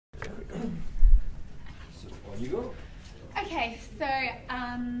You go. Okay, so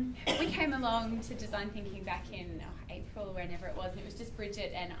we came along to design thinking back in April or whenever it was, and it was just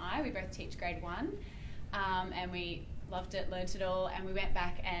Bridget and I. We both teach grade 1, and we loved it, learnt it all, and we went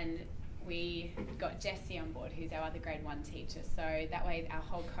back and we got Jessie on board, who's our other grade 1 teacher. So that way our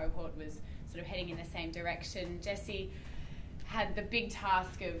whole cohort was sort of heading in the same direction. Jessie had the big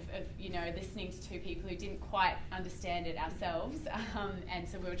task of listening to two people who didn't quite understand it ourselves, and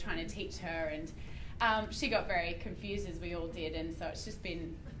so we were trying to teach her, and she got very confused, as we all did, and so it's just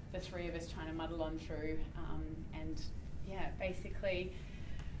been the three of us trying to muddle on through, and yeah, basically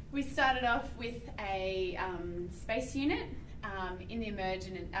we started off with a space unit in the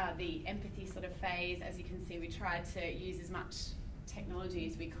emergent and the empathy sort of phase. As you can see, we tried to use as much technology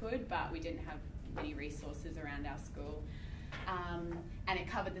as we could, but we didn't have many resources around our school. And it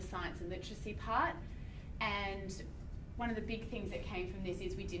covered the science and literacy part. And one of the big things that came from this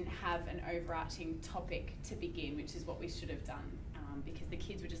is we didn't have an overarching topic to begin, which is what we should have done, because the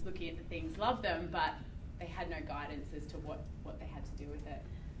kids were just looking at the things, loved them, but they had no guidance as to what they had to do with it.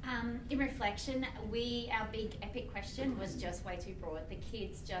 In reflection, our big epic question was just way too broad. The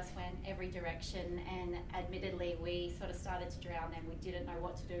kids just went every direction, and admittedly we sort of started to drown them. We didn't know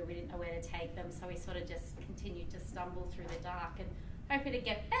what to do, we didn't know where to take them, so we sort of just continued to stumble through the dark and hope it'd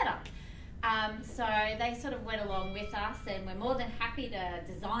get better. So they sort of went along with us, and we're more than happy to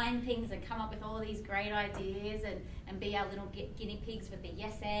design things and come up with all these great ideas and be our little guinea pigs with the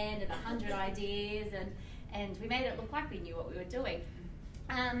yes and 100 ideas, and we made it look like we knew what we were doing.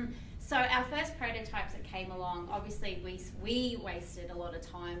 So our first prototypes that came along, obviously we wasted a lot of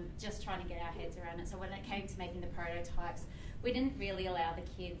time just trying to get our heads around it. So when it came to making the prototypes, we didn't really allow the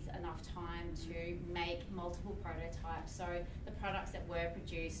kids enough time to make multiple prototypes. So the products that were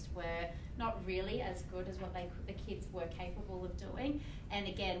produced were not really as good as what the kids were capable of doing. And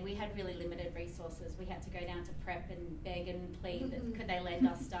again, we had really limited resources. We had to go down to prep and beg and plead that could they lend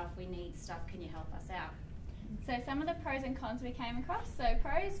us stuff? We need stuff. Can you help us out? So some of the pros and cons we came across. So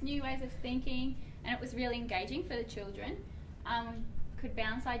pros, new ways of thinking, and it was really engaging for the children. Could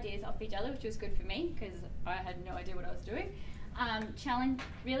bounce ideas off each other, which was good for me because I had no idea what I was doing.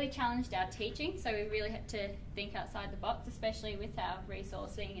 Really challenged our teaching, so we really had to think outside the box, especially with our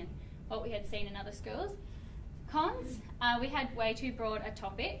resourcing and what we had seen in other schools. Cons, we had way too broad a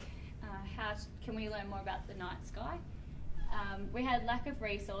topic. How can we learn more about the night sky? We had lack of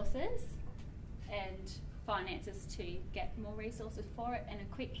resources and finances to get more resources for it in a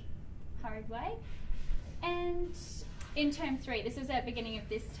quick, hurried way. And in term 3, this was at the beginning of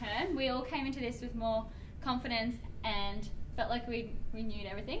this term, we all came into this with more confidence and felt like we knew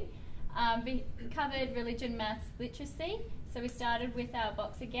everything. We covered religion, maths, literacy. So we started with our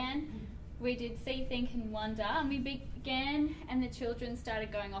box again. We did see, think and wonder, and we began, and the children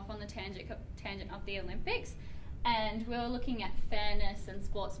started going off on the tangent of the Olympics. And we were looking at fairness and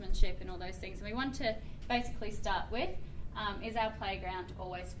sportsmanship and all those things. And we want to basically start with, is our playground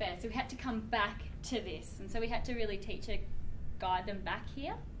always fair? So we had to come back to this. And so we had to really guide them back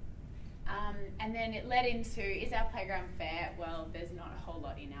here. And then it led into, is our playground fair? Well, there's not a whole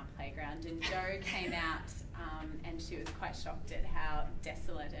lot in our playground. And Jo came out and she was quite shocked at how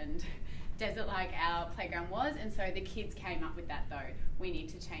desolate and desert-like our playground was, and so the kids came up with that though. We need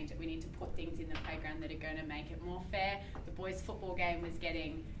to change it. We need to put things in the playground that are going to make it more fair. The boys' football game was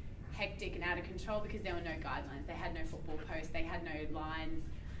getting hectic and out of control because there were no guidelines. They had no football posts, they had no lines,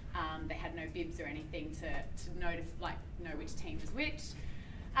 they had no bibs or anything to know which team was which.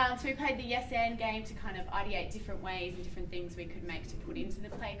 So we played the yes and game to kind of ideate different ways and different things we could make to put into the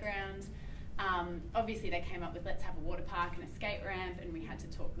playground. Obviously they came up with let's have a water park and a skate ramp, and we had to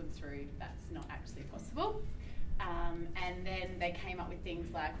talk them through that's not actually possible. And then they came up with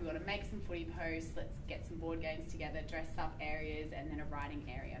things like we want to make some footy posts, let's get some board games together, dress up areas, and then a writing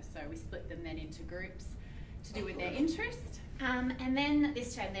area. So we split them then into groups to do with their interest. And then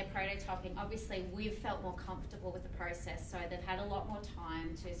this term they're prototyping. Obviously we've felt more comfortable with the process, so they've had a lot more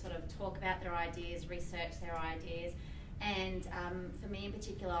time to sort of talk about their ideas, research their ideas. And for me in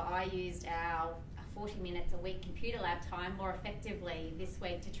particular, I used our 40 minutes a week computer lab time more effectively this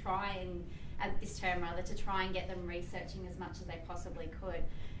week to try and, this term rather, to try and get them researching as much as they possibly could.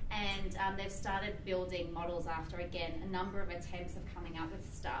 And they've started building models after, again, a number of attempts of coming up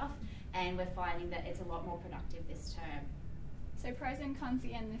with stuff, and we're finding that it's a lot more productive this term. So pros and cons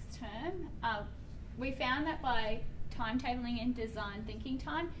again this term. We found that by timetabling and design thinking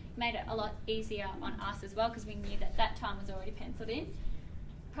time made it a lot easier on us as well, because we knew that time was already penciled in.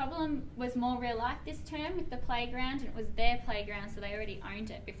 Problem was more real life this term with the playground, and it was their playground, so they already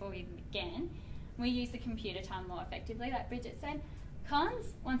owned it before we even began. We used the computer time more effectively, like Bridget said.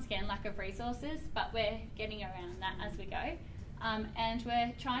 Cons, once again, lack of resources, but we're getting around that as we go. And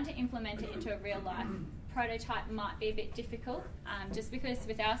we're trying to implement it into a real life. Prototype might be a bit difficult, just because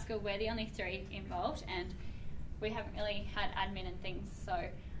with our school we're the only 3 involved and we haven't really had admin and things, so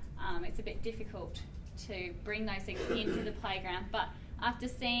it's a bit difficult to bring those things into the playground. But after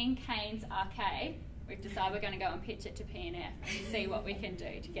seeing Kane's Arcade, we've decided we're going to go and pitch it to PNF and see what we can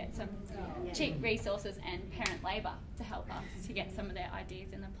do to get some cheap resources and parent labour to help us to get some of their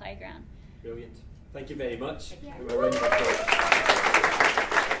ideas in the playground. Brilliant. Thank you very much. Yeah. We're